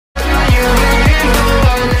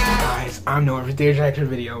I'm Noah. For today's reaction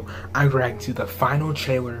video, I'm reacting to the final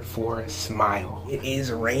trailer for Smile. It is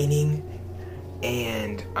raining,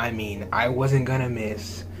 and I wasn't gonna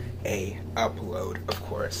miss a upload, of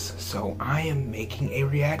course. So I am making a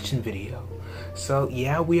reaction video. So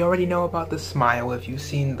yeah, we already know about the Smile. If you've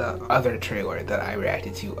seen the other trailer that I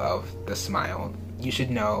reacted to of the Smile, you should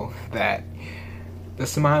know that the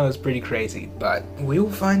Smile is pretty crazy. But we will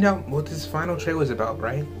find out what this final trailer is about,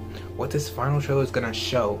 right? What this final trailer is gonna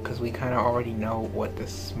show, because we kind of already know what the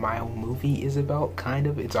Smile movie is about, kind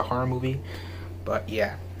of. It's a horror movie, but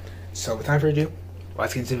yeah. So without further ado,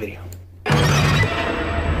 let's get into the video.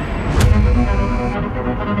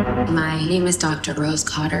 My name is Dr. Rose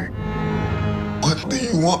Cotter. What do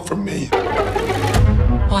you want from me?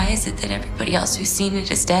 Why is it that everybody else who's seen it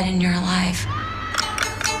is dead and you're alive?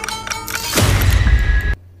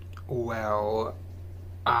 Well,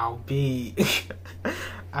 I'll be...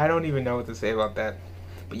 I don't even know what to say about that.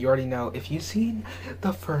 But you already know, if you've seen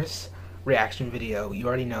the first reaction video, you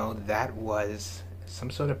already know that was some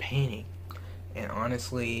sort of painting. And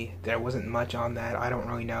honestly, there wasn't much on that. I don't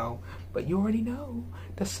really know. But you already know.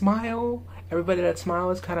 The Smile, everybody that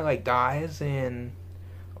smiles kind of like dies and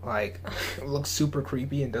like looks super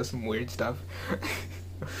creepy and does some weird stuff.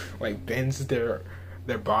 Like bends their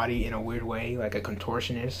body in a weird way, like a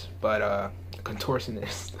contortionist, but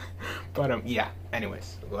but yeah,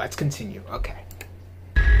 anyways, let's continue. Okay,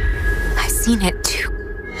 I've seen it too.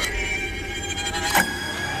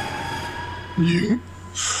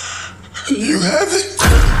 You haven't?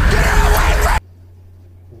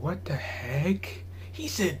 What the heck? He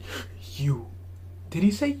said you. Did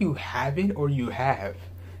he say you haven't or you have?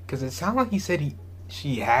 Because it sounded like he said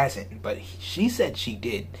she hasn't, but she said she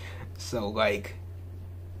did. So like,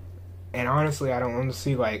 and honestly, I don't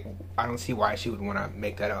see why she would want to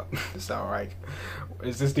make that up. So like,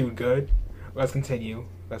 is this dude good? Let's continue.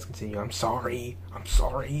 I'm sorry.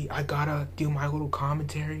 I gotta do my little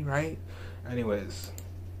commentary, right? Anyways.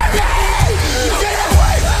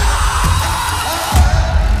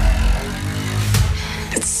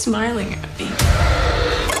 It's smiling at me.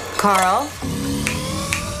 Carl?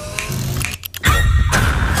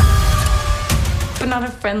 But not a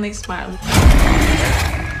friendly smile.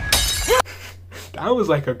 That was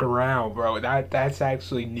like a growl, bro. That's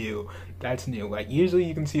actually new. That's new. Like usually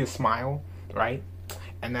you can see a smile, right?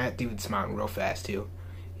 And that dude smiled real fast too.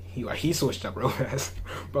 He switched up real fast.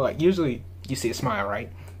 But like usually you see a smile,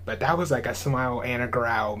 right? But that was like a smile and a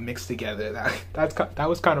growl mixed together. That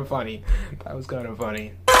was kind of funny. That was kind of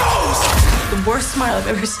funny. The worst smile I've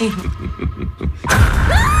ever seen.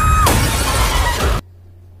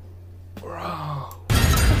 Bro.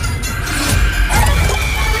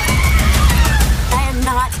 I am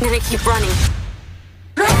not gonna keep running.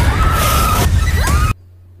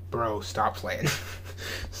 Bro, stop playing.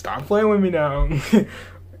 Stop playing with me now.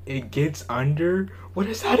 It gets under? What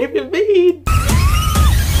does that even mean?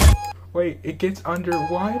 Wait, it gets under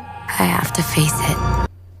what? I have to face it.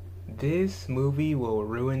 This movie will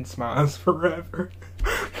ruin smiles forever.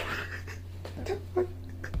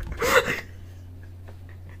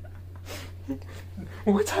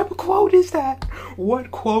 What type of quote is that?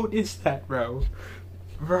 What quote is that, bro?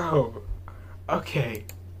 Bro. Okay.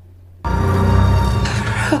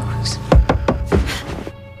 Rose.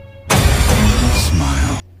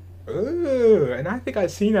 Smile. Ooh, and I think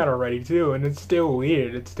I've seen that already too, and it's still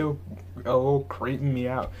weird. It's still a little creeping me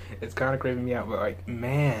out. It's kind of creeping me out, but like,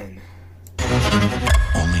 man.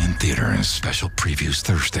 Only in theater and special previews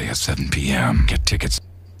Thursday at 7 p.m. Get tickets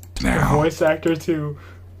now. The voice actor too.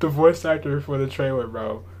 The voice actor for the trailer,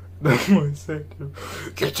 bro. The voice actor.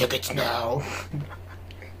 Get tickets now.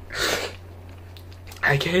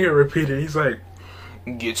 I can't even repeat it. He's like,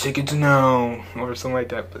 get tickets now, or something like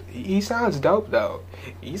that. But he sounds dope though.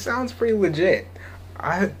 He sounds pretty legit.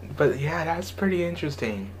 But yeah, that's pretty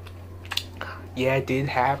interesting. Yeah, it did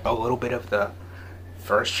have a little bit of the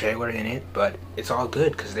first trailer in it, but it's all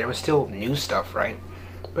good because there was still new stuff, right?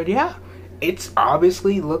 But yeah, it's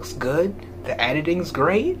obviously looks good. The editing's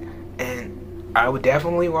great, and I would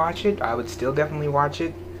definitely watch it. I would still definitely watch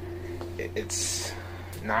it. It's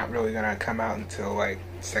not really gonna come out until like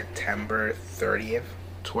September 30th,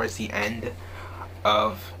 towards the end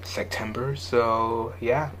of September. So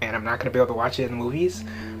yeah, and I'm not gonna be able to watch it in the movies,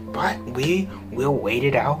 but we will wait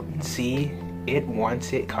it out and see it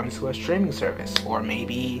once it comes to a streaming service, or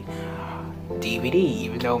maybe DVD,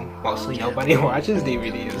 even though mostly nobody watches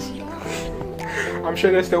DVDs. I'm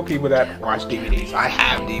sure there's still people that watch DVDs. I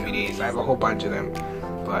have DVDs. I have a whole bunch of them.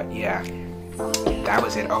 But yeah, that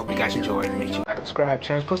was it. I hope you guys enjoyed. Make sure you like, subscribe,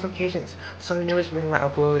 turn on post notifications so you never miss when I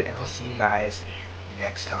upload, and I'll see you guys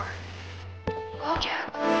next time. Oh,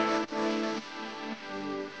 yeah.